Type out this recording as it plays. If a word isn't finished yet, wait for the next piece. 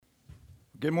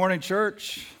Good morning,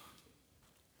 church.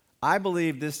 I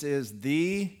believe this is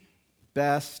the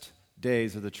best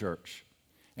days of the church.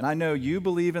 And I know you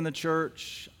believe in the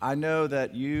church. I know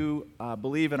that you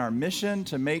believe in our mission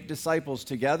to make disciples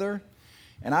together.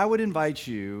 And I would invite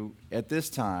you at this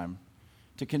time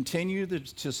to continue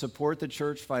to support the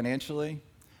church financially.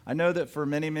 I know that for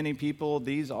many, many people,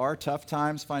 these are tough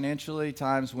times financially,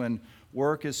 times when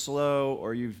work is slow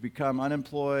or you've become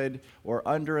unemployed or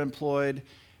underemployed.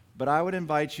 But I would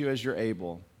invite you, as you're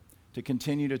able, to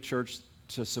continue to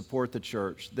support the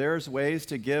church. There's ways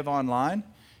to give online,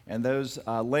 and those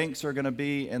links are going to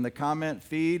be in the comment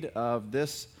feed of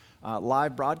this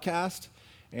live broadcast.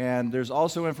 And there's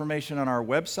also information on our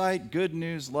website,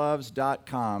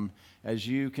 goodnewsloves.com, as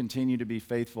you continue to be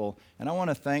faithful. And I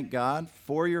want to thank God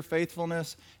for your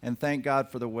faithfulness and thank God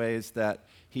for the ways that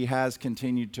He has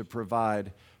continued to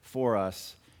provide for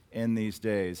us in these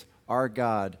days. Our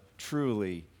God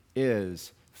truly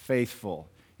is faithful,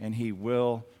 and He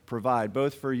will provide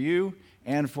both for you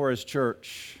and for His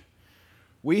church.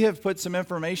 We have put some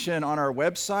information on our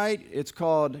website. It's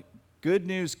called Good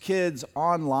News Kids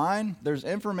Online. There's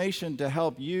information to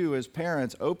help you as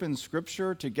parents open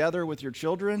Scripture together with your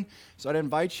children. So I'd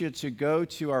invite you to go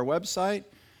to our website,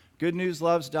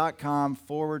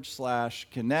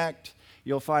 goodnewsloves.com/connect.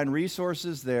 You'll find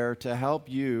resources there to help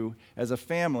you as a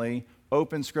family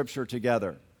open Scripture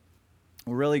together.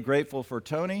 We're really grateful for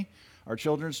Tony, our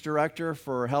children's director,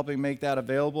 for helping make that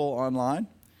available online.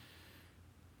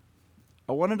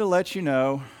 I wanted to let you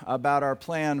know about our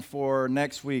plan for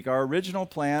next week. Our original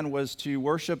plan was to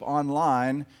worship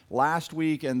online last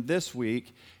week and this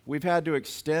week. We've had to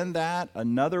extend that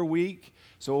another week,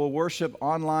 so we'll worship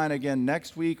online again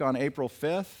next week on April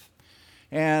 5th.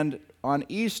 And on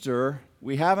Easter,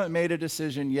 we haven't made a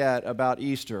decision yet about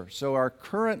Easter. So our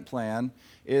current plan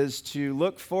is to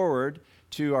look forward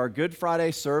to our Good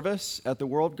Friday service at the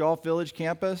World Golf Village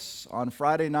campus on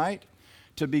Friday night,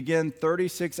 to begin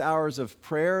 36 hours of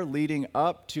prayer leading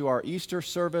up to our Easter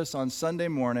service on Sunday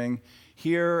morning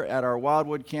here at our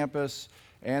Wildwood campus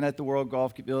and at the World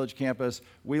Golf Village campus.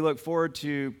 We look forward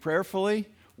to prayerfully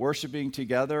worshiping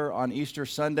together on Easter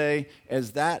Sunday.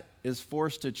 As that is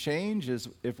forced to change, as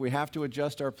if we have to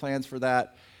adjust our plans for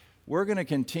that, we're going to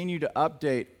continue to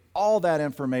update all that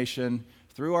information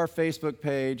through our Facebook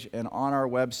page and on our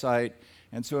website,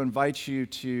 and so invite you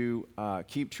to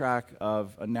keep track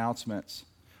of announcements.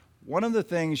 One of the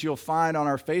things you'll find on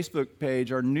our Facebook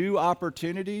page are new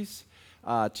opportunities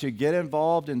to get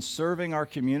involved in serving our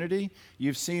community.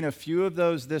 You've seen a few of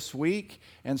those this week,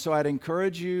 and so I'd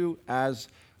encourage you as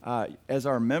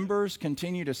our members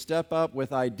continue to step up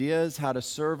with ideas how to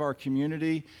serve our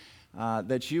community,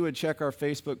 that you would check our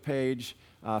Facebook page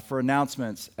for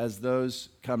announcements as those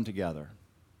come together.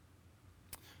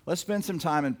 Let's spend some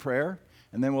time in prayer,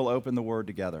 and then we'll open the Word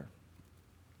together.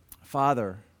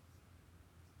 Father,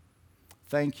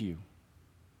 thank you.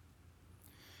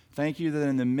 Thank you that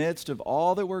in the midst of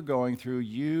all that we're going through,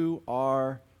 you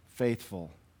are faithful.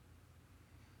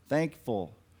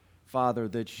 Thankful, Father,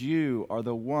 that you are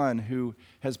the one who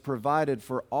has provided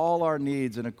for all our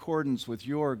needs in accordance with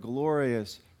your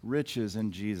glorious riches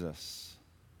in Jesus.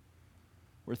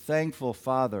 We're thankful,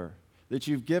 Father, that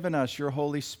you've given us your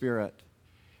Holy Spirit.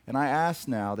 And I ask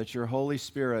now that your Holy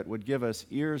Spirit would give us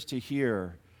ears to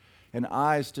hear and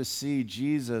eyes to see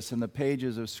Jesus in the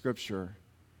pages of Scripture.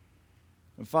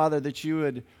 And Father, that you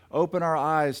would open our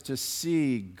eyes to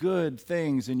see good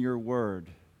things in your word.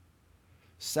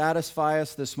 Satisfy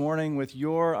us this morning with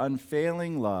your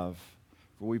unfailing love,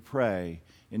 for we pray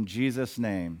in Jesus'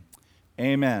 name.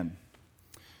 Amen.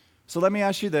 So let me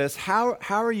ask you this. How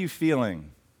are you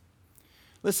feeling?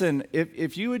 Listen,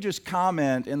 if you would just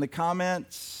comment in the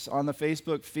comments on the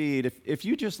Facebook feed, if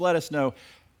you just let us know,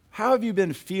 how have you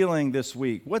been feeling this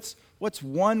week? What's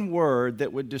one word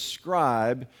that would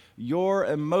describe your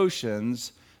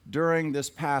emotions during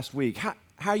this past week? How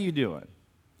are you doing?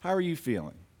 How are you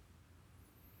feeling?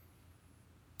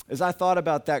 As I thought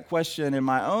about that question in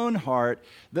my own heart,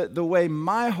 the way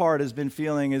my heart has been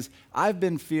feeling is I've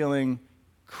been feeling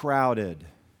crowded.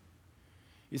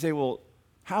 You say, well,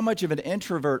 how much of an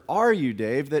introvert are you,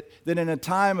 Dave, that in a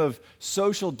time of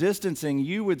social distancing,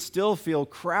 you would still feel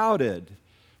crowded?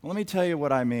 Well, let me tell you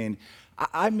what I mean.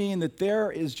 I mean that there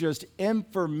is just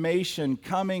information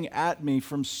coming at me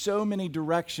from so many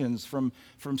directions, from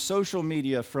social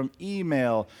media, from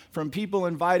email, from people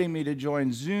inviting me to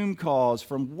join Zoom calls,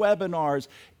 from webinars.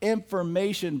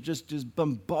 Information just is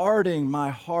bombarding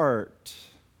my heart.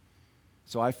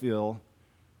 So I feel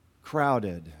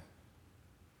crowded.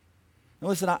 Now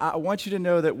listen, I want you to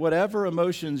know that whatever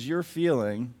emotions you're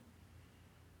feeling,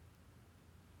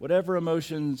 whatever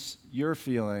emotions you're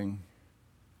feeling,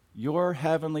 your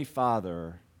Heavenly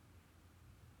Father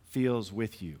feels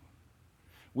with you.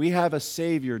 We have a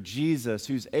Savior, Jesus,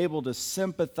 who's able to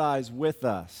sympathize with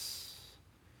us.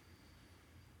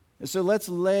 And so let's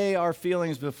lay our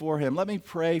feelings before Him. Let me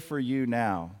pray for you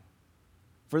now,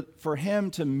 for Him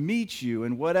to meet you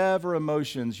in whatever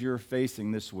emotions you're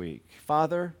facing this week.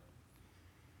 Father,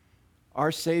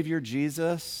 our Savior,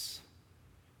 Jesus,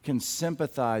 can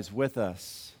sympathize with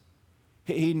us.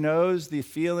 He knows the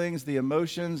feelings, the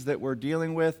emotions that we're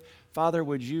dealing with. Father,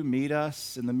 would you meet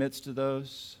us in the midst of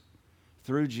those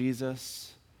through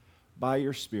Jesus, by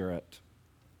your Spirit?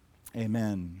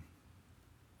 Amen.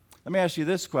 Let me ask you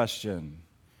this question.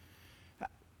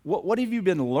 What have you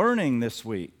been learning this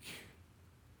week?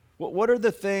 What are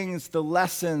the things, the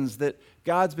lessons that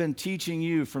God's been teaching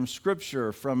you from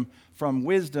Scripture, from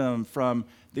wisdom, from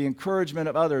the encouragement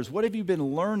of others? What have you been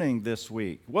learning this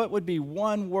week? What would be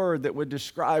one word that would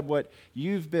describe what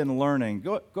you've been learning?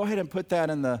 Go ahead and put that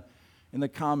in the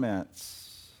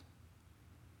comments.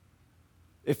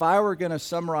 If I were going to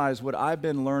summarize what I've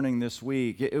been learning this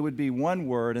week, it would be one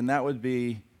word, and that would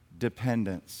be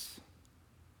dependence.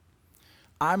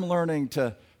 I'm learning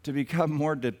to become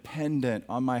more dependent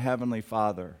on my Heavenly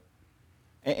Father.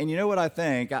 And you know what I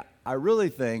think? I really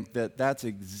think that that's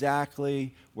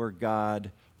exactly where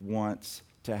God wants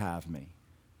to have me.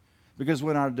 Because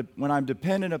when I'm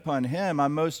dependent upon Him,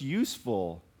 I'm most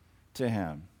useful to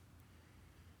Him.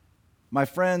 My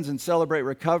friends in Celebrate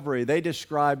Recovery, they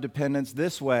describe dependence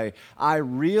this way: I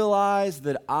realize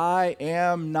that I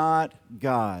am not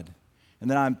God and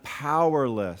that I'm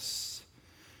powerless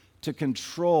to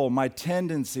control my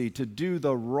tendency to do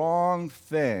the wrong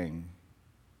thing.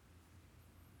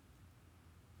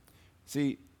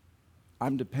 See,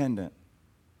 I'm dependent.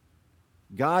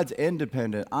 God's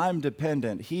independent. I'm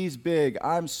dependent. He's big.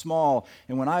 I'm small.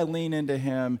 And when I lean into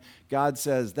Him, God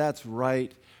says, that's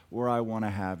right where I want to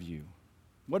have you.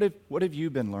 What have you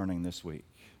been learning this week?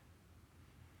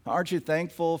 Aren't you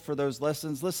thankful for those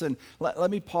lessons? Listen, let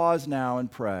me pause now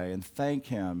and pray and thank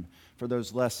Him for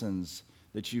those lessons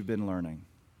that you've been learning.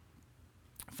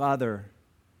 Father,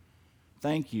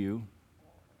 thank you.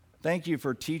 Thank you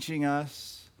for teaching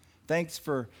us. Thanks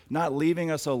for not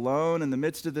leaving us alone in the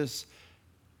midst of this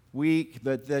week,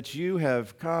 that you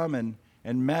have come and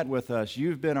met with us.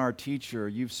 You've been our teacher.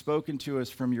 You've spoken to us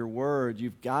from your word.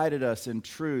 You've guided us in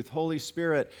truth. Holy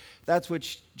Spirit, that's what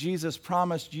Jesus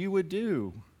promised you would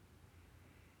do.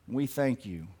 We thank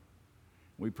you.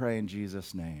 We pray in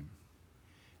Jesus' name.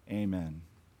 Amen.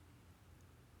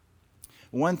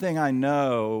 One thing I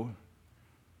know,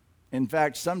 in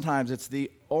fact, sometimes it's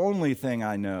the only thing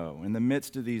I know in the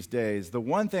midst of these days. The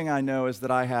one thing I know is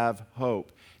that I have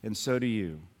hope, and so do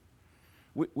you.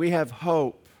 We have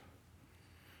hope.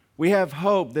 We have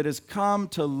hope that has come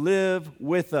to live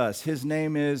with us. His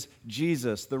name is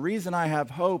Jesus. The reason I have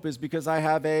hope is because I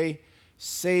have a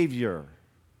Savior.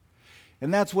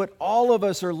 And that's what all of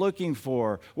us are looking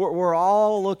for. We're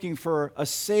all looking for a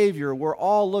Savior. We're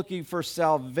all looking for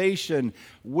salvation.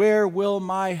 Where will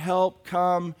my help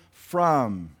come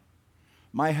from?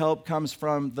 My help comes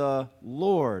from the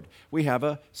Lord. We have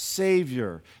a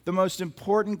Savior. The most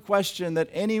important question that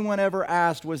anyone ever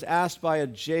asked was asked by a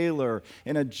jailer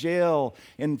in a jail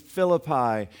in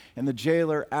Philippi. And the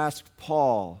jailer asked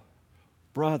Paul,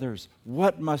 "Brothers,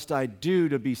 what must I do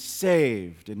to be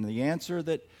saved?" And the answer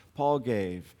that Paul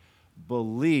gave,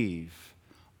 believe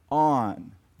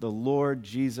on the Lord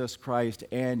Jesus Christ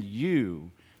and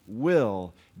you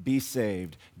will be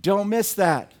saved. Don't miss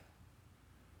that.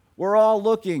 We're all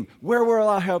looking. Where will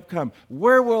our help come?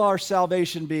 Where will our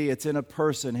salvation be? It's in a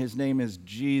person. His name is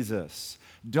Jesus.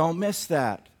 Don't miss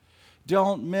that.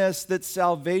 Don't miss that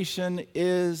salvation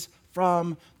is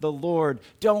from the Lord.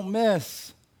 Don't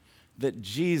miss that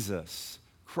Jesus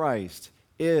Christ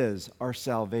is our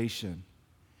salvation.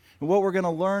 And what we're going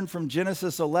to learn from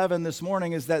Genesis 11 this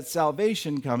morning is that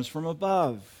salvation comes from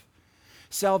above.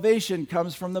 Salvation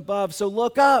comes from above. So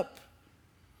look up.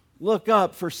 Look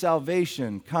up, for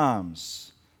salvation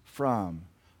comes from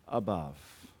above.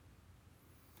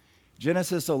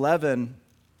 Genesis 11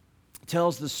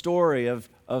 tells the story of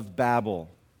Babel.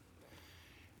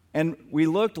 And we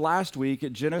looked last week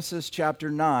at Genesis chapter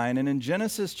 9, and in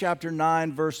Genesis chapter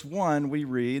 9, verse 1, we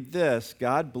read this: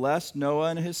 God blessed Noah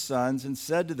and his sons and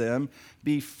said to them,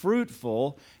 "Be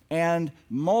fruitful and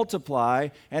multiply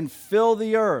and fill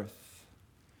the earth."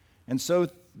 And so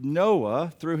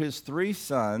Noah, through his three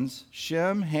sons,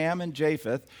 Shem, Ham, and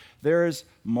Japheth, there is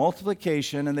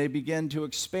multiplication, and they begin to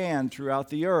expand throughout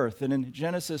the earth. And in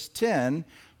Genesis 10,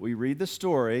 we read the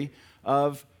story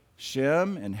of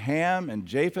Shem and Ham and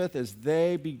Japheth as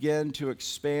they begin to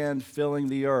expand, filling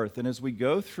the earth. And as we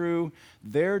go through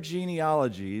their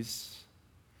genealogies,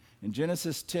 in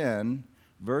Genesis 10,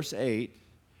 verse 8,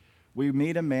 we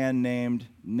meet a man named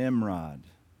Nimrod.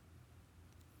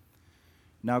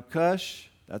 Now Cush,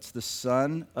 that's the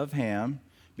son of Ham,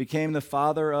 became the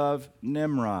father of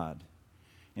Nimrod,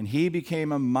 and he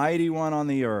became a mighty one on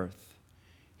the earth.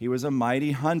 He was a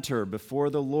mighty hunter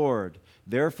before the Lord.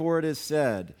 Therefore it is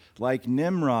said, like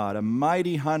Nimrod, a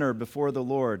mighty hunter before the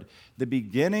Lord, the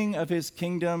beginning of his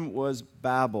kingdom was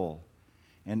Babel,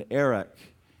 and Erech,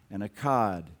 and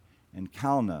Akkad, and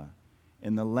Calneh,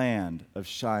 in the land of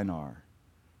Shinar.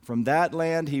 From that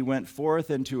land he went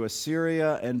forth into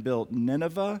Assyria and built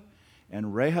Nineveh,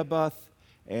 and Rehoboth,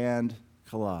 and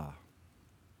Calah.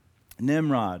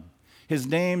 Nimrod, his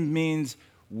name means,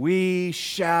 we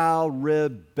shall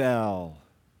rebel.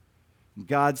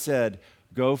 God said,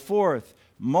 go forth,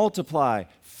 multiply,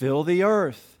 fill the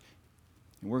earth.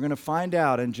 And we're going to find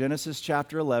out in Genesis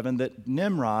chapter 11 that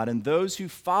Nimrod and those who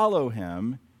follow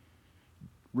him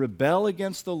rebel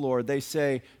against the Lord. They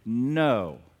say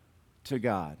no to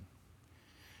God.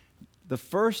 The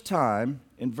first time,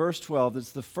 in verse 12,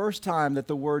 it's the first time that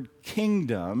the word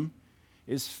kingdom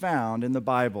is found in the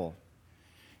Bible.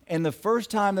 And the first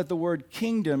time that the word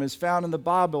kingdom is found in the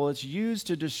Bible, it's used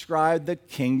to describe the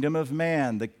kingdom of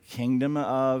man, the kingdom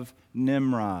of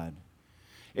Nimrod.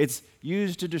 It's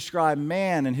used to describe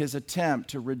man and his attempt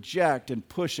to reject and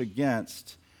push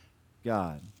against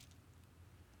God.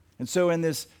 And so in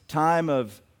this time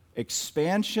of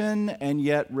expansion and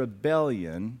yet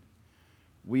rebellion,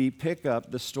 we pick up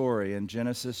the story in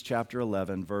Genesis chapter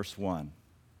 11, verse 1.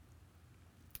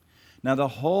 Now the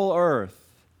whole earth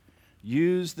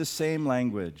used the same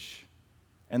language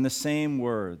and the same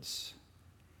words.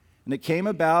 And it came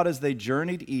about as they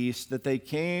journeyed east that they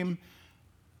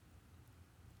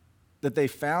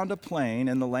found a plain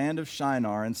in the land of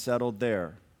Shinar and settled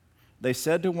there. They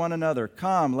said to one another,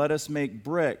 come, let us make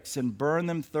bricks and burn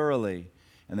them thoroughly.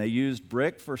 And they used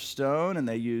brick for stone, and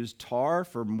they used tar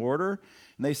for mortar.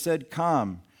 And they said,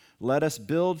 come, let us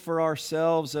build for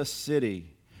ourselves a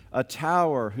city, a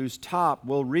tower whose top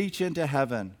will reach into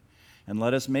heaven. And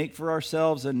let us make for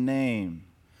ourselves a name.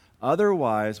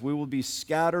 Otherwise, we will be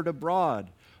scattered abroad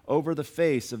over the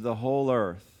face of the whole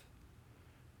earth.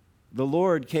 The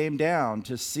Lord came down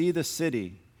to see the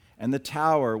city and the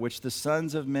tower which the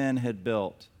sons of men had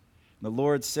built. And the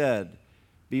Lord said,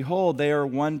 behold, they are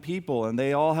one people, and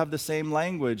they all have the same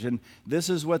language. And this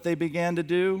is what they began to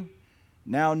do.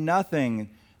 Now nothing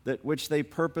that which they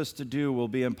purpose to do will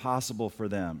be impossible for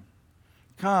them.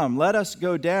 Come, let us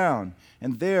go down,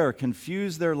 and there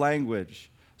confuse their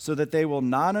language, so that they will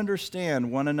not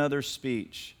understand one another's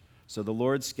speech. So the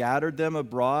Lord scattered them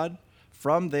abroad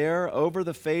from there over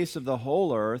the face of the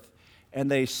whole earth, and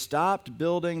they stopped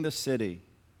building the city.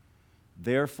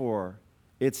 Therefore,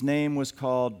 its name was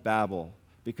called Babel,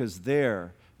 because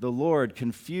there the Lord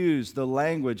confused the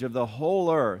language of the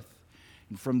whole earth.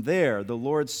 And from there the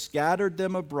Lord scattered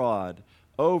them abroad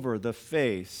over the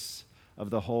face of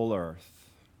the whole earth.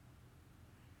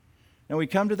 Now we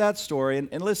come to that story,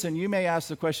 and listen, you may ask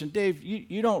the question, Dave,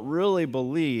 you don't really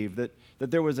believe that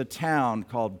there was a town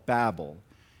called Babel.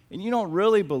 And you don't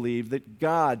really believe that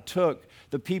God took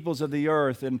the peoples of the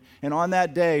earth, and on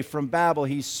that day from Babel,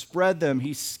 he spread them,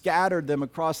 he scattered them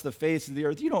across the face of the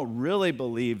earth. You don't really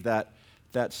believe that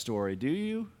story, do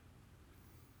you?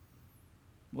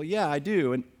 Well, yeah, I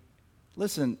do. And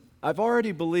listen, I've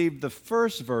already believed the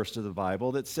first verse of the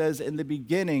Bible that says, in the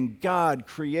beginning, God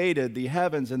created the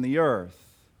heavens and the earth.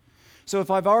 So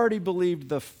if I've already believed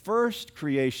the first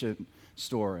creation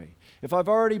story, if I've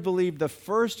already believed the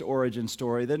first origin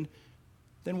story, then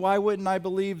why wouldn't I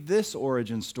believe this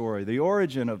origin story, the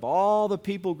origin of all the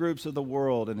people groups of the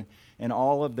world and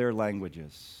all of their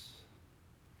languages?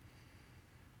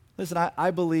 Listen, I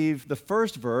believe the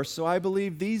first verse, so I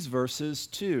believe these verses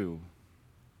too.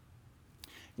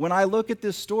 When I look at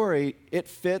this story, it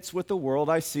fits with the world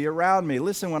I see around me.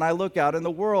 Listen, when I look out in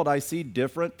the world, I see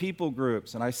different people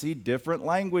groups and I see different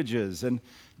languages. And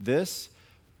this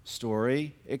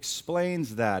story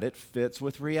explains that. It fits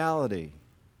with reality.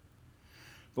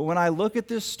 But when I look at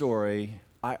this story,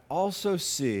 I also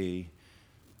see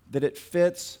that it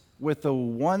fits with the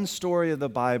one story of the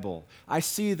Bible. I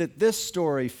see that this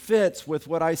story fits with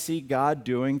what I see God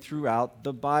doing throughout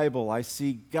the Bible. I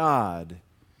see God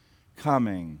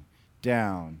coming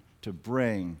down to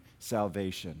bring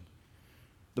salvation.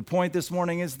 The point this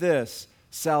morning is this: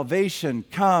 salvation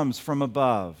comes from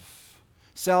above.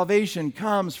 Salvation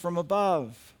comes from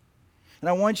above. And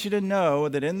I want you to know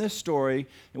that in this story,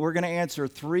 we're going to answer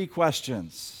three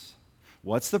questions.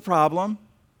 What's the problem?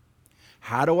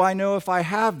 How do I know if I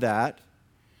have that?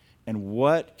 And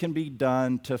what can be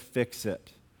done to fix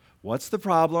it? What's the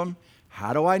problem?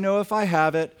 How do I know if I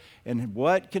have it? And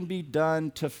what can be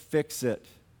done to fix it?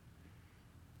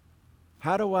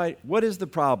 What is the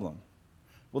problem?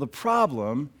 Well, the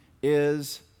problem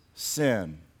is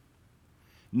sin.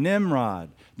 Nimrod,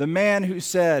 the man who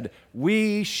said,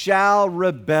 "We shall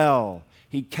rebel."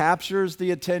 He captures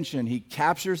the attention. He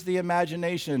captures the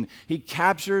imagination. He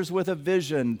captures with a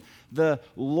vision the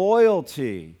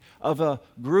loyalty of a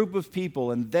group of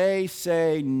people, and they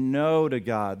say no to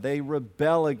God. They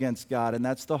rebel against God, and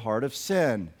that's the heart of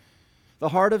sin. The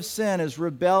heart of sin is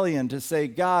rebellion, to say,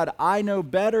 God, I know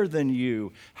better than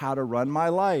you how to run my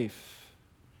life.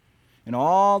 And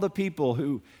all the people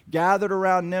who gathered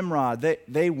around Nimrod,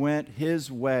 they went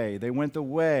his way. They went the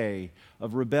way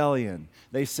of rebellion.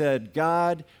 They said,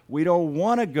 God, we don't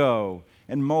want to go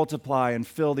and multiply and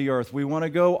fill the earth. We want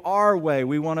to go our way.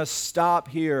 We want to stop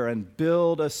here and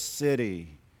build a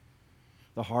city.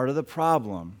 The heart of the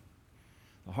problem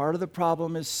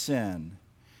is sin.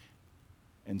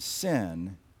 And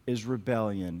sin is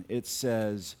rebellion. It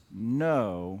says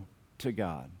no to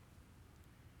God.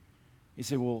 You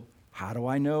say, well, how do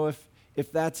I know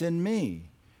if that's in me?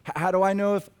 How do I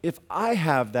know if I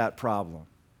have that problem?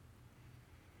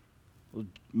 Well,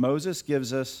 Moses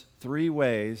gives us 3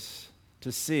 ways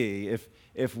to see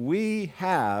if we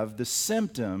have the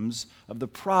symptoms of the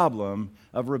problem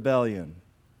of rebellion.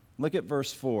 Look at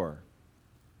verse 4.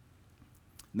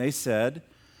 And they said,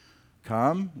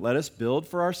 come, let us build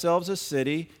for ourselves a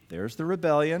city. There's the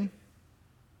rebellion.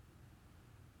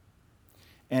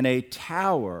 And a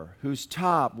tower whose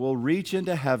top will reach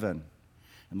into heaven.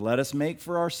 And let us make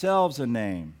for ourselves a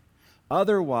name.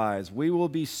 Otherwise, we will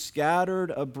be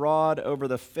scattered abroad over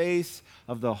the face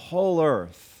of the whole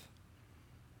earth.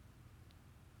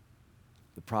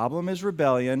 The problem is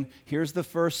rebellion. Here's the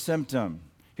first symptom.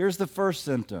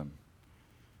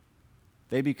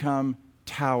 They become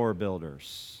tower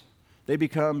builders. They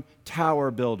become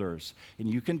tower builders. And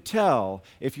you can tell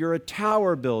if you're a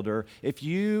tower builder, if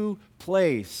you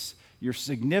place your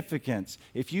significance,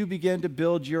 if you begin to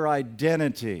build your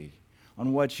identity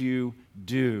on what you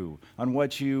do, on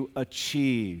what you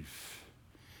achieve.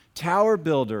 Tower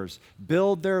builders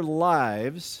build their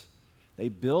lives,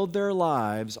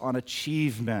 on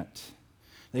achievement.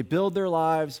 They build their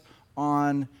lives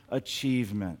on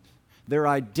achievement. Their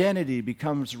identity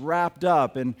becomes wrapped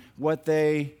up in what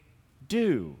they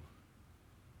do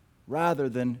rather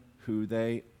than who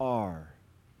they are.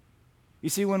 You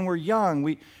see, when we're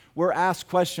young, we're asked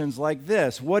questions like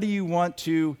this: what do you want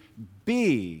to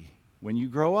be when you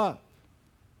grow up?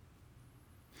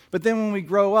 But then when we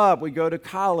grow up, we go to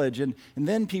college, and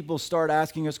then people start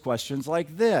asking us questions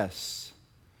like this: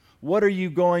 what are you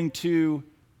going to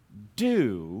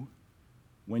do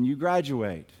when you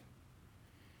graduate?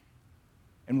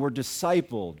 And we're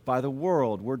discipled by the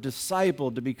world. We're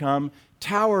discipled to become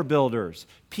tower builders,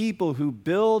 people who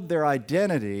build their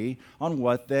identity on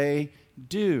what they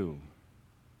do.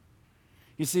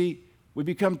 You see, we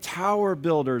become tower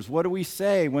builders. What do we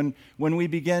say when we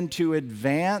begin to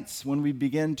advance, when we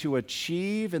begin to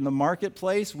achieve in the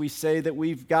marketplace? We say that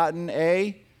we've gotten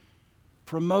a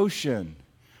promotion.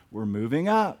 We're moving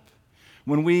up.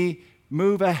 When we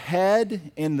move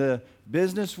ahead in the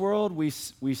business world, we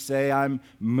say, I'm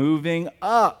moving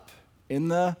up in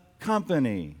the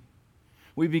company.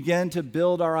 We begin to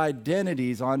build our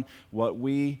identities on what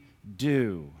we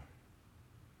do.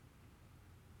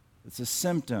 It's a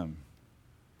symptom.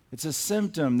 It's a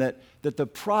symptom that the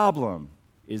problem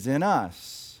is in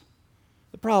us.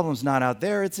 The problem's not out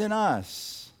there, it's in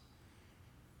us.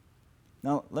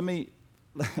 Now, let me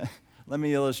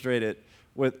illustrate it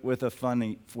with a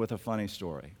funny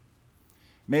story.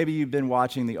 Maybe you've been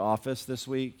watching The Office this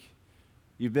week.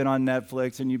 You've been on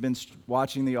Netflix and you've been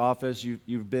watching The Office.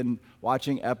 You've been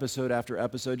watching episode after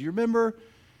episode. You remember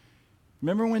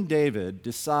when David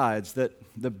decides that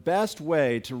the best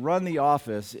way to run The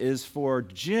Office is for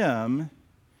Jim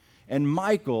and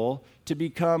Michael to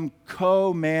become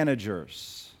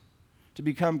co-managers.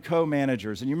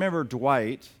 And you remember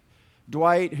Dwight,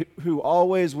 who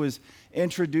always was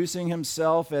introducing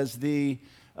himself as the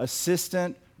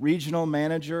assistant regional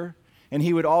manager, and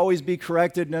he would always be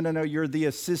corrected, no, you're the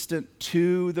assistant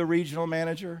to the regional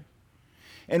manager.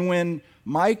 And when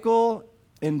Michael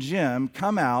and Jim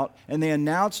come out and they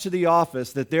announce to the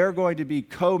office that they're going to be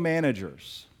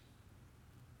co-managers,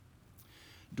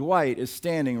 Dwight is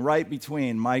standing right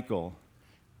between Michael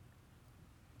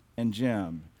and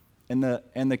Jim, and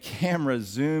the camera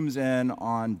zooms in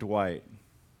on Dwight,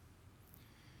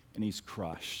 and he's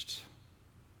crushed.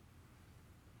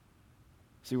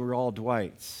 See, we're all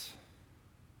Dwights.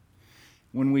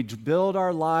 When we build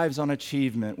our lives on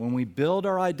achievement, when we build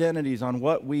our identities on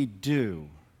what we do,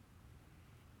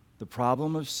 the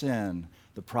problem of sin,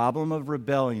 the problem of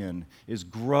rebellion is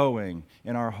growing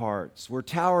in our hearts. We're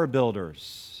tower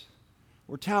builders.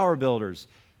 We're tower builders.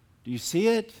 Do you see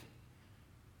it?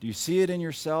 Do you see it in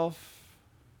yourself?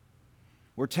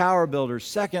 We're tower builders.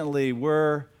 Secondly,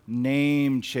 we're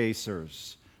name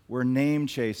chasers. We're name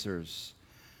chasers.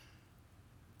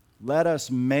 Let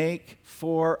us make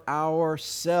for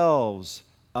ourselves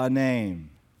a name.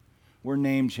 We're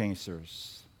name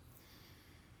chasers.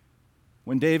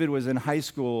 When David was in high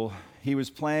school, he was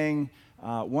playing,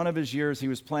 one of his years, he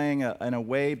was playing an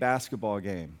away basketball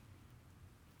game.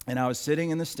 And I was sitting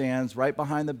in the stands right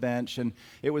behind the bench, and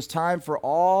it was time for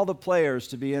all the players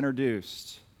to be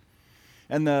introduced.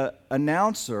 And the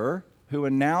announcer who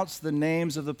announced the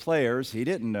names of the players, he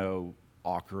didn't know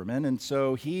Ackerman, and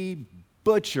so he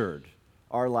butchered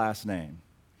our last name.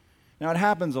 Now, it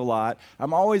happens a lot.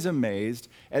 I'm always amazed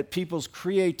at people's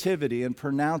creativity in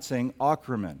pronouncing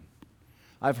Ackerman.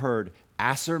 I've heard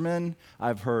Asserman,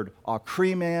 I've heard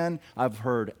Ackerman, I've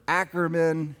heard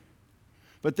Ackerman,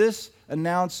 but this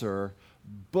announcer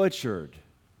butchered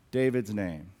David's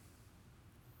name.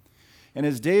 And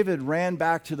as David ran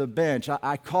back to the bench,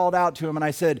 I called out to him and I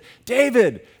said,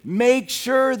 "David, make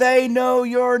sure they know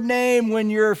your name when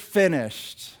you're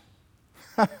finished."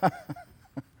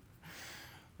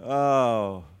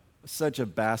 Oh, such a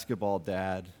basketball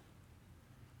dad.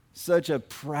 Such a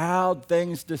proud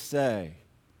things to say.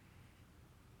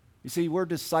 You see, we're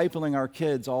discipling our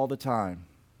kids all the time.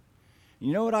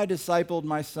 You know what I discipled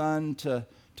my son to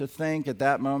think at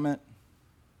that moment?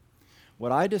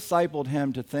 What I discipled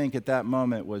him to think at that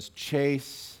moment was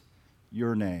chase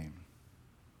your name.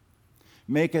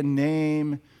 Make a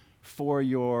name for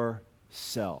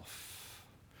yourself.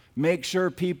 Make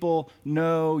sure people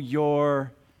know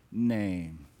your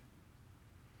name.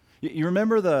 You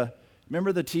remember the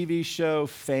TV show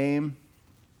Fame?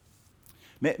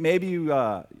 Maybe you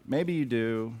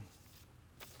do.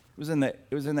 It was in the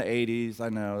 80s. I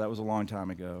know that was a long time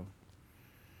ago.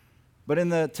 But in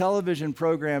the television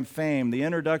program Fame, the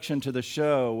introduction to the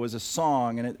show was a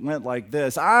song, and it went like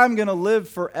this: "I'm going to live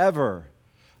forever.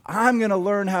 I'm going to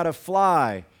learn how to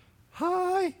fly.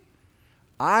 Hi.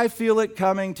 I feel it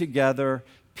coming together.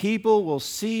 People will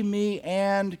see me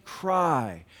and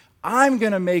cry. I'm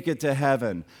going to make it to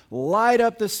heaven. Light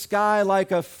up the sky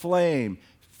like a flame.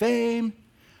 Fame,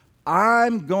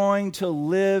 I'm going to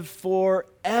live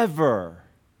forever.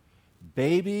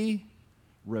 Baby,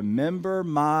 remember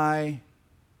my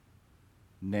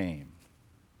name."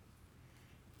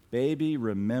 Baby,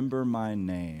 remember my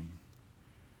name.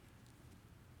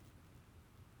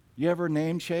 You ever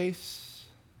name chase?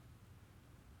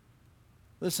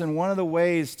 Listen, one of the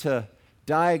ways to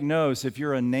diagnose if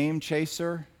you're a name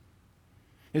chaser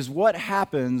is what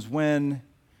happens when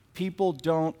people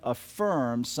don't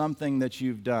affirm something that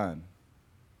you've done.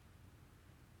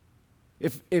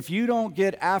 If you don't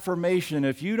get affirmation,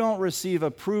 if you don't receive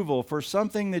approval for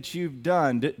something that you've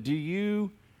done, do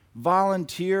you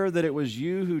volunteer that it was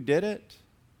you who did it?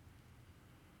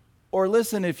 Or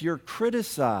listen, if you're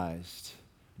criticized,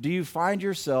 do you find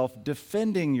yourself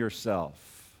defending yourself?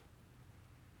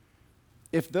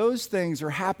 If those things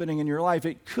are happening in your life,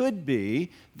 it could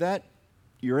be that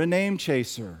you're a name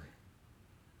chaser.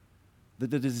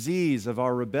 That the disease of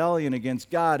our rebellion against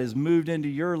God has moved into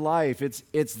your life.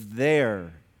 It's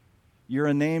there. You're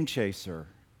a name chaser.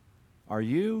 Are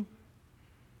you?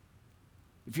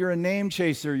 If you're a name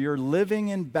chaser, you're living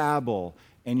in Babel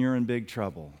and you're in big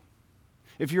trouble.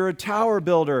 If you're a tower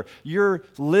builder, you're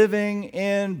living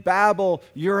in Babel,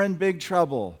 you're in big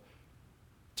trouble.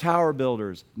 Tower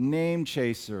builders, name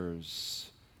chasers.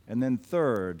 And then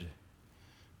third,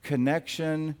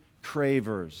 connection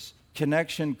cravers.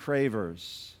 Connection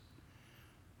cravers.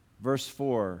 Verse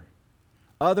 4,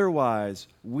 "Otherwise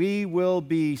we will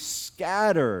be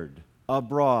scattered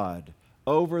abroad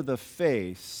over the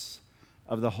face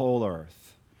of the whole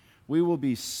earth." We will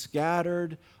be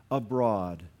scattered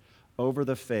abroad over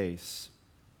the face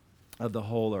of the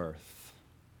whole earth.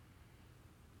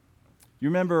 You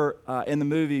remember in the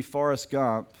movie Forrest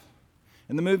Gump?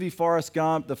 In the movie Forrest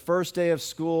Gump, the first day of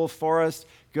school, Forrest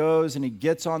goes and he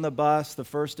gets on the bus the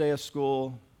first day of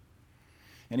school,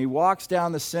 and he walks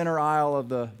down the center aisle of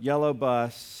the yellow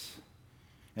bus,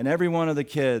 and every one of the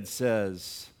kids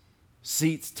says,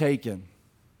 "Seats taken.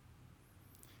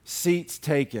 Seats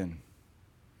taken.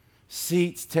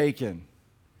 Seats taken.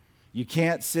 You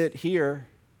can't sit here."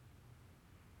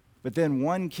 But then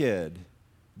one kid,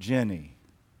 Jenny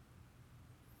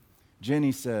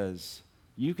says,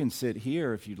 you can sit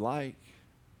here if you'd like.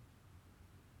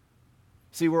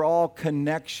 See, we're all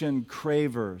connection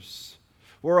cravers.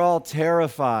 We're all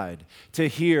terrified to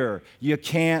hear, you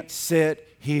can't sit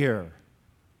here.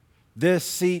 This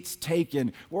seat's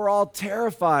taken. We're all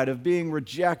terrified of being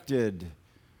rejected.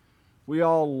 We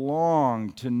all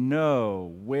long to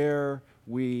know where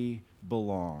we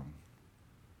belong.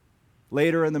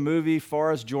 Later in the movie,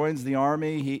 Forrest joins the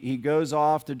army. He goes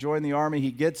off to join the army.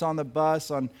 He gets on the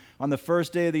bus on the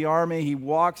first day of the army. He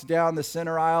walks down the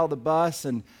center aisle of the bus,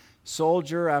 and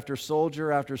soldier after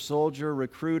soldier after soldier,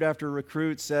 recruit after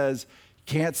recruit says,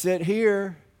 can't sit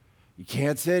here. You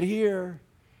can't sit here.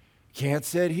 Can't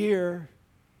sit here.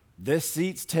 This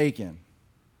seat's taken.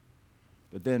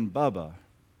 But then Bubba,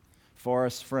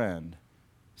 Forrest's friend,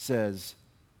 says,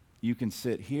 you can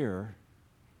sit here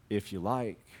if you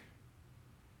like.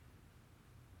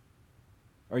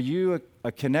 Are you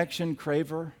a connection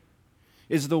craver?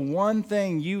 Is the one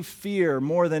thing you fear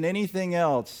more than anything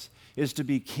else is to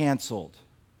be canceled,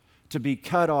 to be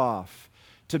cut off,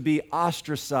 to be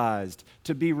ostracized,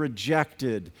 to be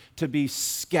rejected, to be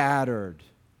scattered?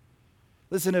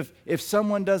 Listen, if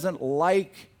someone doesn't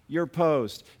like your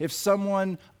post, if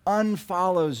someone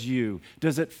unfollows you,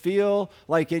 does it feel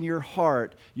like in your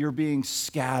heart you're being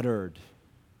scattered?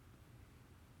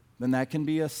 Then that can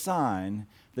be a sign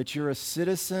that you're a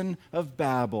citizen of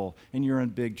Babel and you're in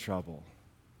big trouble.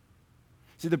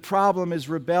 See, the problem is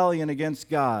rebellion against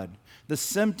God. The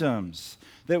symptoms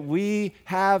that we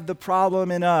have the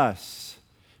problem in us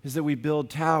is that we build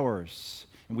towers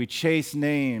and we chase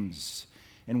names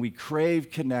and we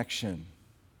crave connection.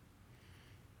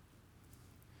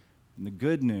 And the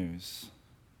good news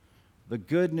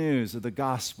of the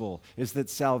gospel is that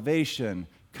salvation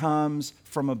comes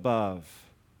from above.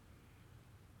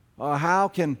 How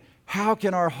can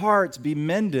our hearts be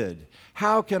mended?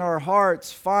 How can our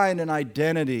hearts find an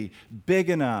identity big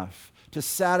enough to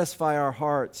satisfy our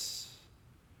hearts?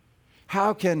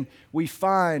 How can we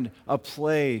find a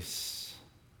place?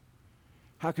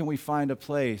 How can we find a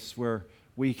place where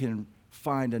we can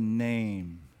find a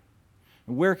name?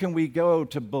 Where can we go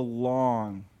to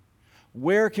belong?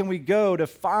 Where can we go to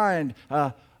find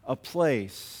a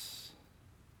place?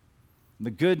 The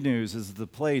good news is the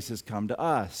place has come to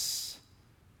us.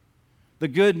 The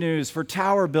good news for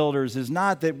tower builders is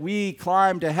not that we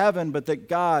climb to heaven, but that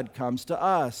God comes to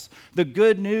us. The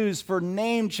good news for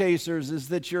name chasers is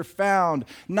that you're found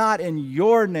not in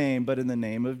your name, but in the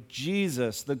name of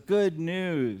Jesus. The good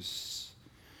news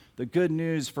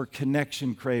for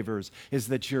connection cravers is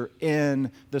that you're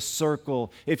in the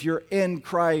circle. If you're in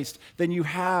Christ, then you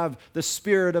have the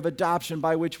spirit of adoption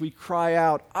by which we cry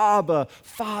out, Abba,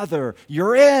 Father,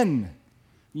 you're in.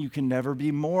 You can never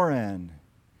be more in,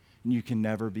 and you can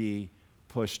never be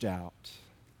pushed out.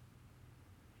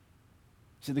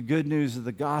 See, the good news of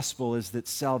the gospel is that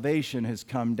salvation has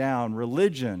come down.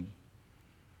 Religion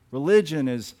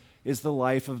is the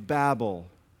life of Babel.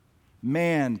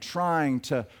 Man trying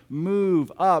to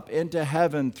move up into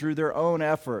heaven through their own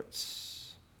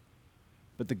efforts.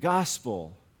 But the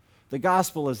gospel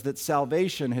is that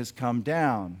salvation has come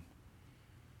down.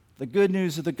 The good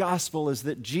news of the gospel is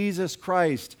that Jesus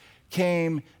Christ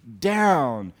came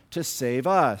down to save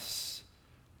us.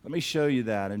 Let me show you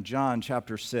that in John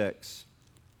chapter 6.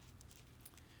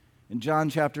 In John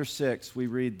chapter 6, we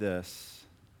read this.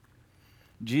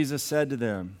 Jesus said to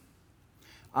them,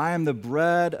 I am the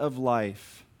bread of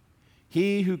life.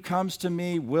 He who comes to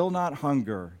me will not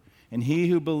hunger, and he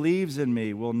who believes in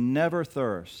me will never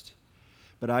thirst.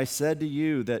 But I said to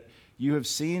you that you have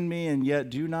seen me and yet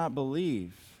do not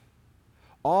believe.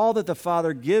 All that the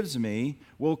Father gives me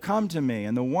will come to me,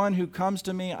 and the one who comes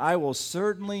to me I will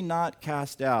certainly not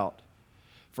cast out.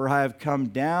 For I have come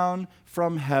down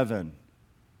from heaven.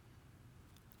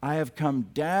 I have come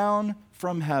down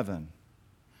from heaven,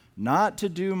 not to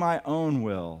do my own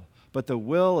will, but the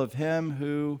will of him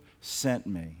who sent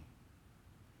me.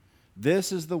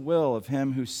 This is the will of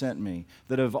him who sent me,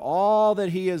 that of all that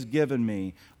he has given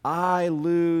me, I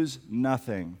lose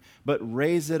nothing, but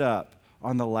raise it up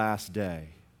on the last day.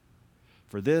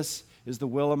 For this is the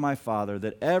will of my Father,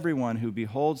 that everyone who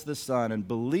beholds the Son and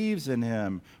believes in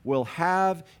him will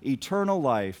have eternal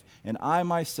life, and I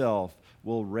myself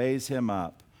will raise him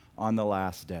up on the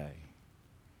last day.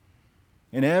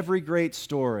 In every great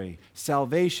story,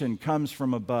 salvation comes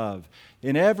from above.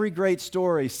 In every great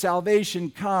story, salvation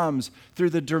comes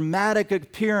through the dramatic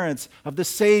appearance of the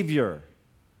Savior.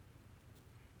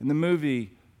 In the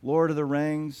movie Lord of the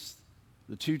Rings,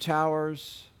 The Two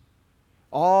Towers,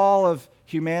 all of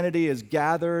humanity is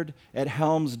gathered at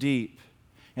Helm's Deep.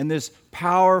 And this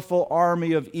powerful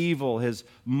army of evil has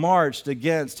marched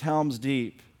against Helm's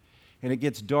Deep. And it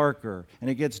gets darker, and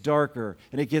it gets darker,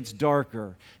 and it gets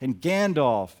darker. And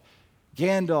Gandalf,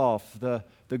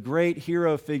 the great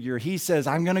hero figure, he says,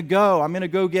 I'm going to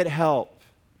go get help.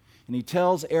 And he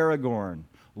tells Aragorn,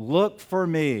 look for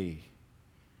me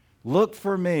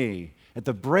at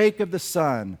the break of the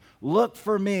sun. Look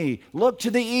for me, look to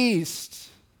the east.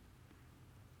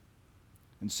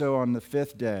 And so on the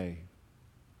 5th day,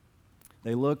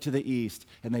 they look to the east,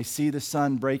 and they see the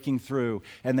sun breaking through,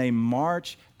 and they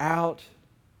march out,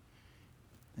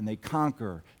 and they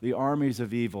conquer the armies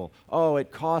of evil. Oh,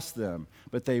 it cost them,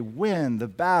 but they win the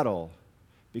battle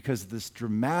because this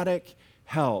dramatic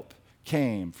help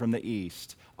came from the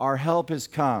east. Our help has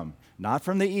come, not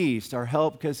from the east. Our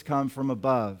help has come from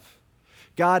above.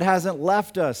 God hasn't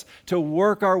left us to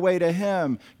work our way to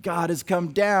Him. God has come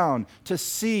down to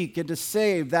seek and to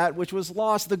save that which was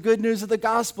lost. The good news of the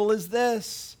gospel is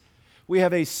this: we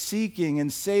have a seeking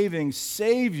and saving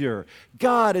Savior.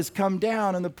 God has come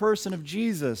down in the person of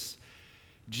Jesus.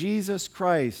 Jesus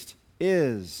Christ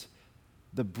is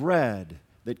the bread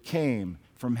that came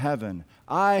from heaven.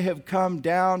 I have come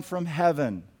down from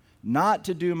heaven, not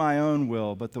to do my own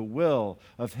will, but the will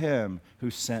of Him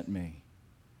who sent me.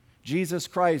 Jesus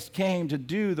Christ came to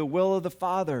do the will of the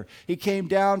Father. He came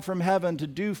down from heaven to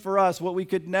do for us what we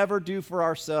could never do for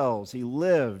ourselves. He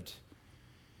lived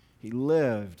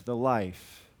the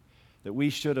life that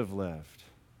we should have lived.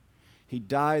 He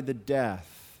died the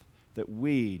death that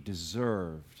we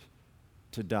deserved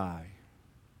to die.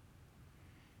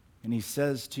 And He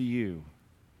says to you,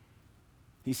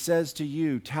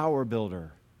 Tower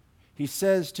Builder. He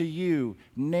says to you,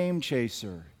 Name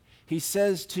Chaser. He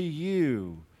says to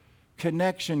you,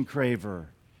 Connection Craver,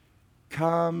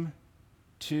 come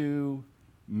to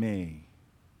me.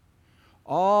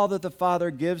 All that the Father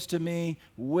gives to me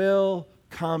will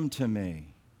come to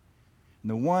me. And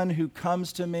the one who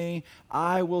comes to me,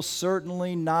 I will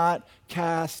certainly not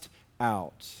cast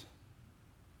out.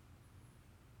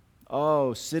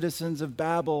 Oh, citizens of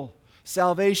Babel,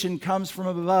 salvation comes from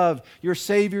above. Your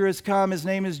Savior has come. His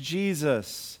name is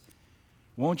Jesus.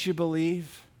 Won't you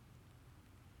believe?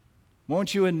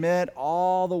 Won't you admit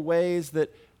all the ways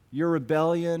that your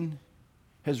rebellion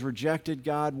has rejected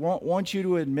God? Won't you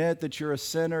to admit that you're a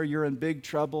sinner, you're in big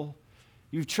trouble?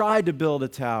 You've tried to build a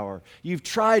tower. You've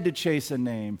tried to chase a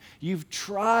name. You've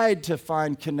tried to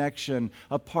find connection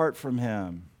apart from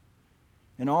Him.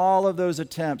 And all of those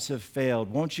attempts have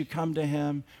failed. Won't you come to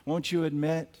Him? Won't you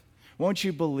admit? Won't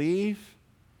you believe?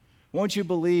 Won't you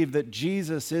believe that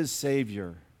Jesus is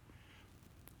Savior?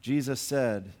 Jesus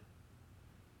said,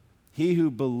 he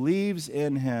who believes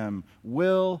in Him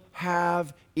will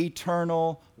have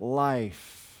eternal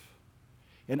life.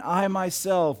 And I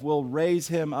myself will raise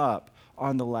him up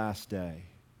on the last day.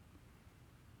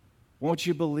 Won't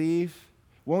you believe?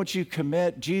 Won't you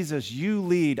commit? Jesus, you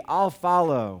lead, I'll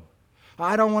follow.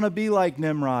 I don't want to be like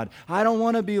Nimrod. I don't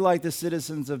want to be like the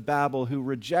citizens of Babel who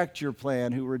reject your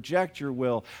plan, who reject your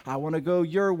will. I want to go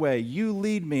your way. You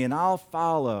lead me and I'll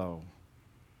follow.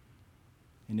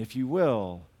 And if you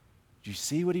will, do you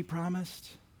see what He promised?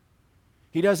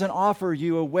 He doesn't offer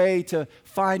you a way to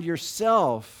find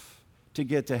yourself to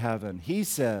get to heaven. He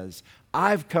says,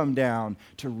 I've come down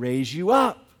to raise you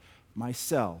up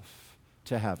myself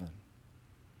to heaven.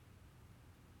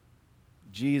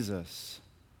 Jesus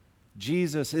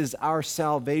is our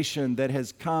salvation that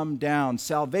has come down.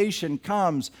 Salvation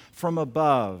comes from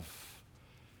above.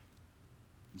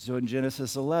 So in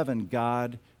Genesis 11,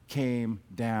 God came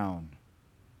down.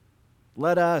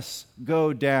 Let us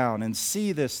go down and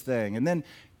see this thing. And then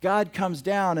God comes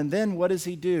down, and then what does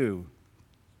He do?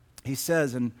 He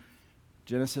says in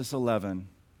Genesis 11,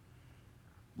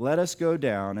 let us go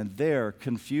down and there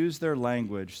confuse their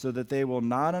language so that they will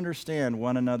not understand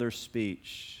one another's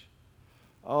speech.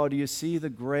 Oh, do you see the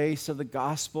grace of the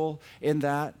gospel in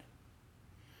that?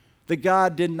 That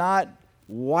God did not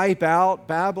wipe out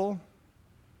Babel.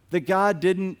 That God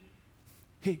didn't,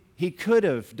 He could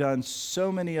have done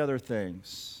so many other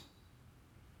things.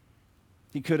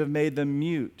 He could have made them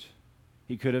mute.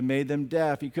 He could have made them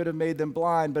deaf. He could have made them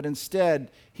blind. But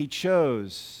instead, He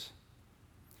chose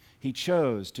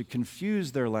to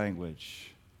confuse their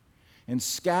language and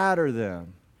scatter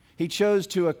them. He chose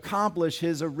to accomplish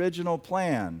His original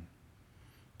plan,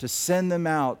 to send them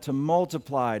out, to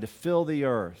multiply, to fill the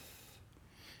earth.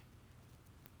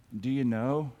 Do you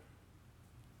know?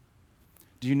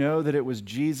 Do you know that it was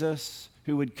Jesus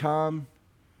who would come?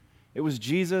 It was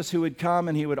Jesus who would come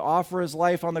and He would offer His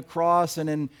life on the cross, and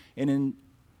in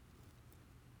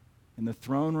the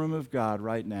throne room of God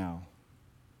right now,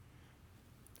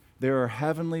 There are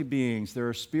heavenly beings, there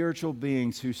are spiritual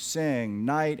beings who sing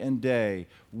night and day,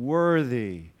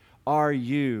 "Worthy are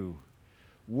you,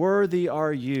 worthy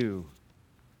are you,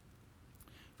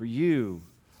 for you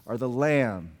are the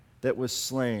Lamb that was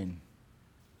slain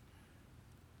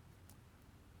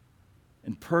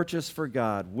and purchased for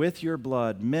God with your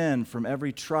blood men from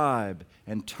every tribe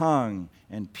and tongue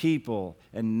and people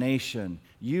and nation.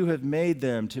 You have made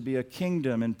them to be a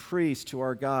kingdom and priests to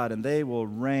our God, and they will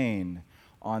reign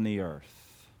on the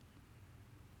earth."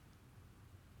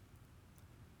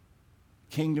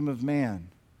 Kingdom of man.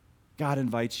 God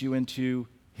invites you into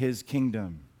his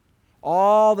kingdom.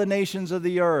 All the nations of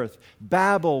the earth,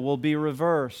 Babel will be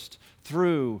reversed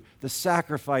through the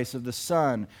sacrifice of the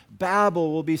Son.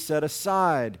 Babel will be set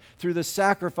aside. Through the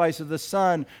sacrifice of the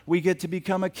Son, we get to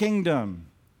become a kingdom.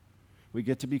 We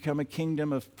get to become a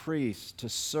kingdom of priests to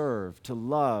serve, to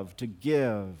love, to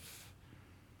give.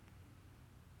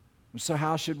 So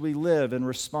how should we live in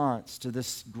response to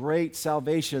this great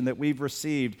salvation that we've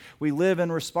received? We live in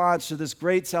response to this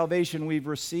great salvation we've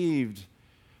received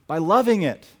by loving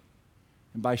it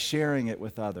and by sharing it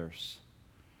with others.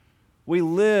 We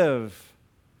live,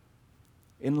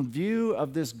 in view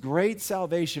of this great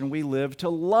salvation, we live to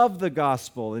love the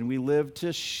gospel and we live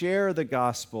to share the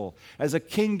gospel. As a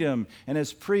kingdom and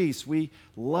as priests, we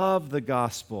love the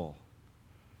gospel.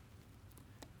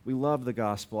 We love the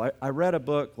gospel. I read a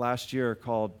book last year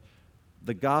called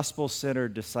The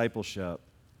Gospel-Centered Discipleship.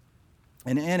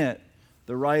 And in it,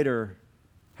 the writer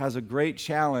has a great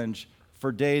challenge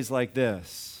for days like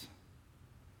this.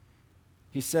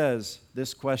 He says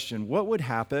this question: what would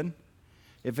happen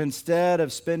if instead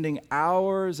of spending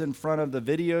hours in front of the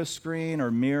video screen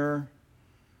or mirror,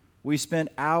 we spent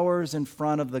hours in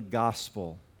front of the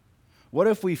gospel? What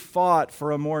if we fought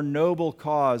for a more noble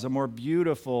cause, a more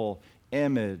beautiful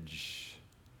image?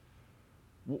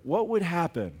 What would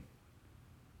happen?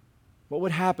 What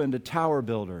would happen to tower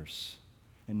builders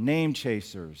and name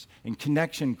chasers and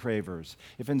connection cravers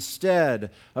if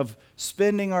instead of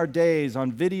spending our days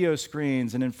on video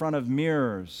screens and in front of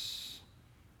mirrors,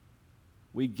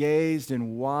 we gazed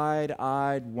in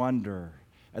wide-eyed wonder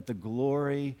at the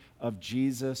glory of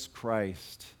Jesus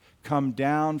Christ, come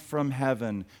down from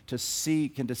heaven to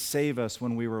seek and to save us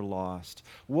when we were lost?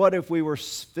 What if we were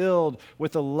filled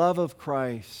with the love of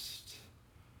Christ?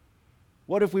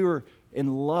 What if we were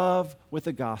in love with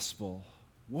the gospel?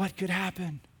 What could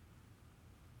happen?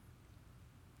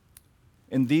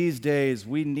 In these days,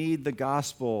 we need the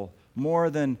gospel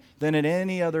more than at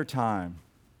any other time.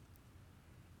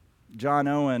 John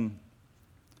Owen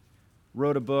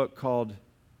wrote a book called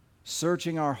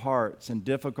Searching Our Hearts in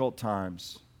Difficult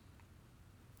Times.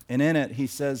 And in it, he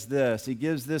says this. He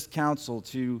gives this counsel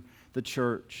to the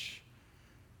church: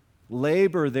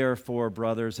 labor, therefore,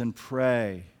 brothers, and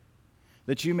pray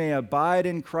that you may abide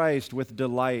in Christ with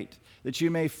delight, that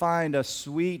you may find a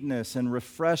sweetness and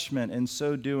refreshment in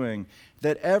so doing,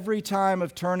 that every time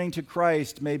of turning to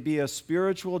Christ may be a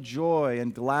spiritual joy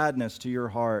and gladness to your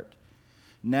heart.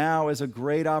 Now is a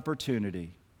great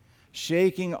opportunity,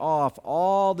 shaking off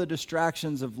all the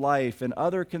distractions of life and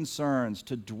other concerns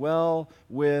to dwell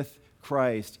with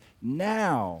Christ.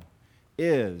 Now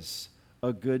is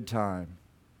a good time.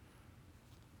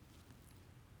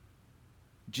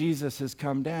 Jesus has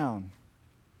come down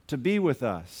to be with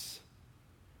us.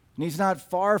 And he's not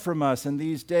far from us in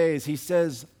these days. He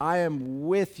says, I am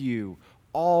with you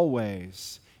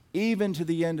always, even to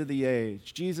the end of the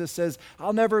age. Jesus says,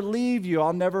 I'll never leave you.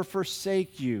 I'll never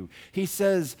forsake you. He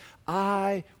says,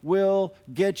 I will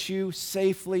get you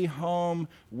safely home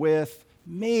with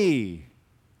me.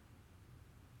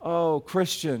 Oh,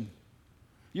 Christian,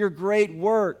 your great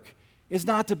work is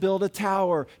not to build a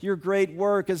tower. Your great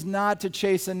work is not to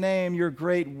chase a name. Your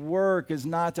great work is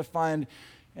not to find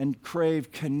and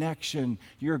crave connection.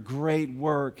 Your great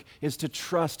work is to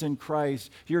trust in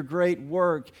Christ. Your great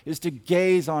work is to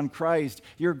gaze on Christ.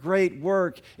 Your great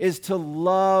work is to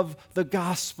love the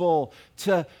gospel,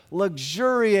 to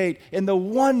luxuriate in the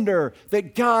wonder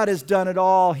that God has done it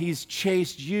all. He's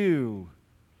chased you.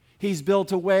 He's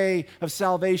built a way of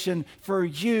salvation for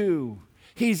you.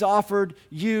 He's offered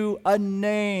you a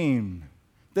name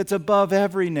that's above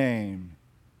every name.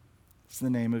 It's the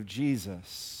name of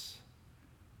Jesus.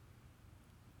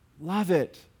 Love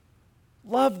it.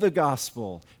 Love the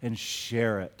gospel and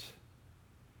share it.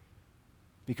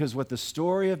 Because what the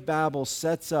story of Babel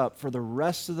sets up for the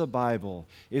rest of the Bible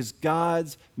is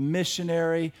God's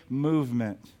missionary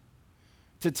movement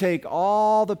to take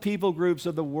all the people groups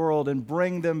of the world and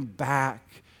bring them back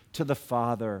to the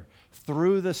Father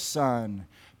through the Son,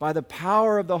 by the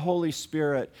power of the Holy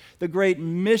Spirit, the great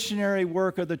missionary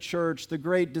work of the church, the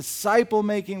great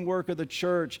disciple-making work of the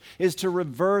church is to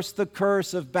reverse the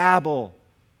curse of Babel,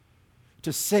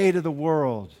 to say to the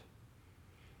world,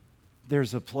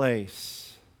 there's a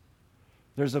place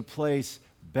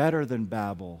better than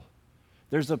Babel.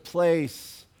 There's a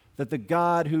place that the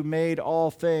God who made all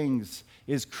things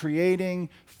is creating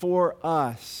for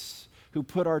us who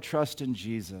put our trust in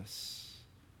Jesus.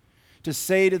 To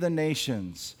say to the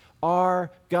nations,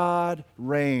 our God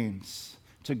reigns,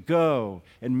 to go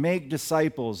and make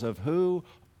disciples of who?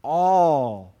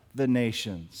 All the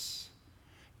nations,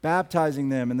 baptizing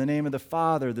them in the name of the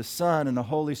Father, the Son, and the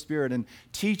Holy Spirit, and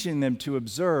teaching them to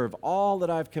observe all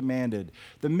that I've commanded.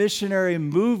 The missionary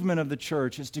movement of the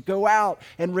church is to go out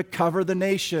and recover the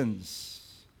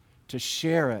nations, to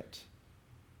share it.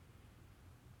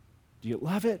 Do you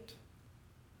love it?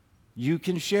 You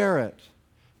can share it,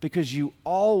 because you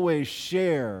always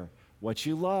share what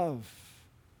you love.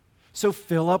 So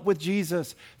fill up with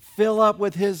Jesus. Fill up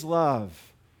with His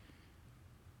love.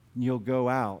 And you'll go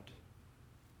out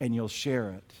and you'll share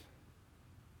it.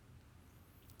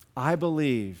 I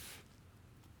believe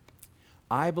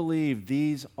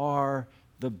these are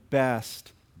the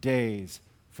best days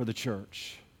for the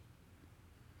church.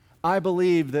 I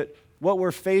believe that what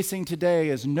we're facing today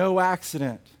is no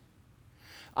accident.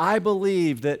 I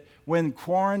believe that when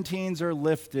quarantines are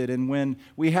lifted and when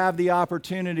we have the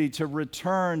opportunity to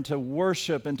return to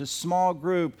worship and to small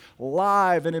group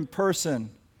live and in person,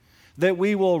 that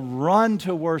we will run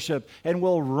to worship and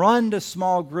we'll run to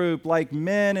small group like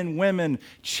men and women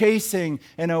chasing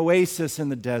an oasis in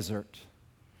the desert.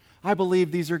 I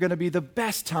believe these are going to be the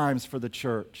best times for the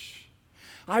church.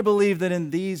 I believe that in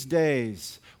these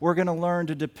days, we're going to learn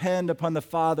to depend upon the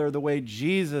Father the way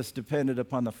Jesus depended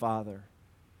upon the Father.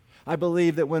 I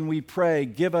believe that when we pray,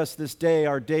 give us this day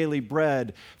our daily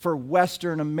bread, for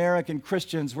Western American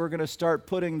Christians, we're going to start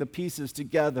putting the pieces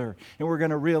together and we're going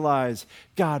to realize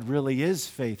God really is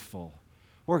faithful.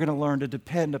 We're going to learn to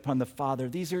depend upon the Father.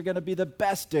 These are going to be the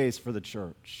best days for the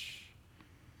church.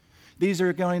 These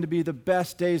are going to be the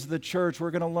best days of the church.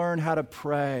 We're going to learn how to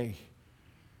pray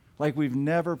like we've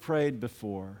never prayed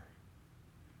before.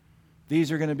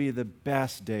 These are going to be the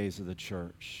best days of the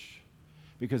church.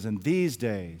 Because in these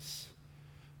days,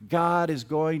 God is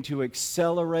going to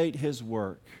accelerate His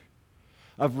work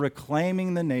of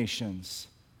reclaiming the nations,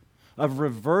 of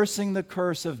reversing the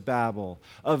curse of Babel,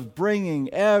 of bringing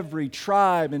every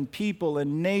tribe and people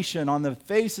and nation on the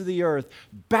face of the earth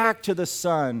back to the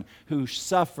Son who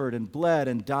suffered and bled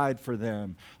and died for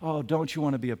them. Oh, don't you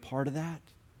want to be a part of that?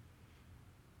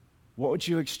 Won't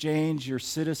you exchange your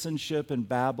citizenship in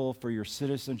Babel for your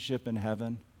citizenship in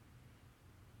heaven?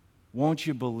 Won't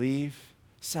you believe?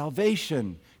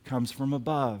 Salvation comes from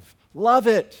above. Love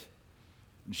it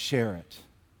and share it.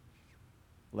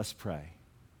 Let's pray.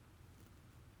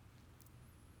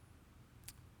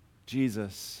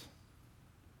 Jesus,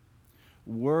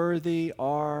 worthy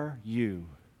are you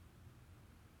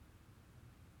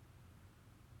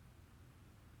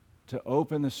to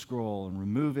open the scroll and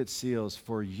remove its seals,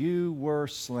 for you were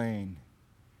slain.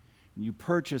 And you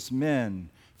purchased men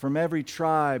from every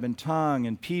tribe and tongue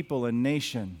and people and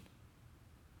nation.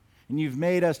 And you've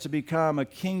made us to become a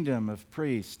kingdom of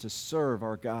priests to serve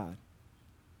our God.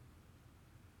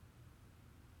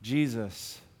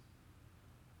 Jesus,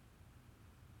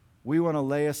 we want to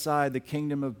lay aside the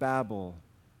kingdom of Babel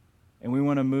and we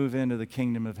want to move into the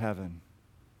kingdom of heaven.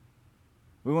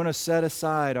 We want to set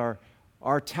aside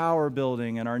our tower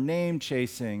building and our name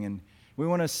chasing, and we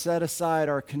want to set aside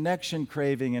our connection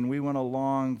craving, and we want to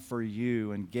long for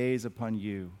you and gaze upon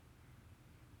you.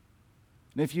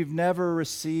 And if you've never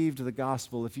received the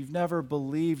gospel, if you've never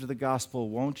believed the gospel,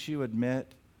 won't you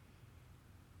admit,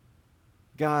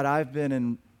 God, I've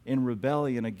been in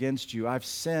rebellion against you. I've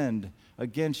sinned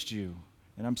against you,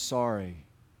 and I'm sorry.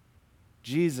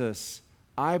 Jesus,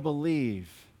 I believe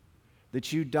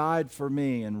that you died for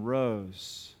me and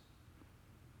rose.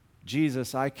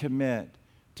 Jesus, I commit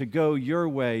to go your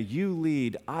way. You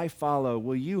lead, I follow.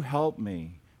 Will you help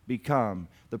me become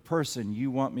the person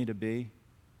you want me to be?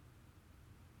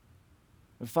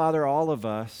 And Father, all of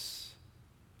us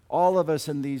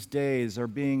in these days are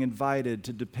being invited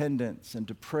to dependence and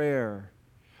to prayer.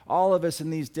 All of us in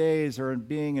these days are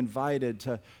being invited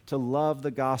to love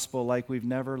the gospel like we've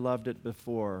never loved it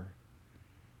before.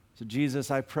 So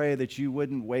Jesus, I pray that you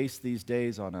wouldn't waste these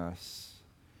days on us,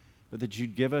 but that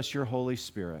you'd give us your Holy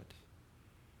Spirit,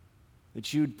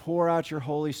 that you'd pour out your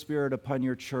Holy Spirit upon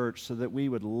your church so that we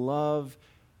would love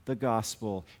the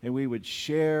gospel and we would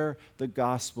share the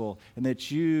gospel, and that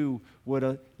you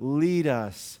would lead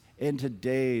us into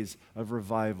days of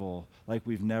revival like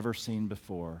we've never seen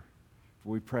before.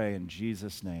 We pray in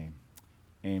Jesus' name.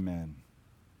 Amen.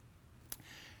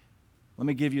 Let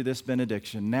me give you this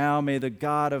benediction. Now may the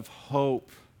God of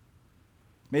hope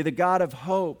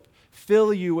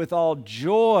fill you with all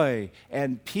joy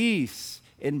and peace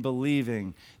in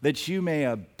believing, that you may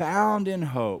abound in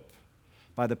hope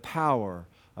by the power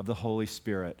of the Holy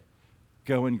Spirit.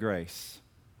 Go in grace.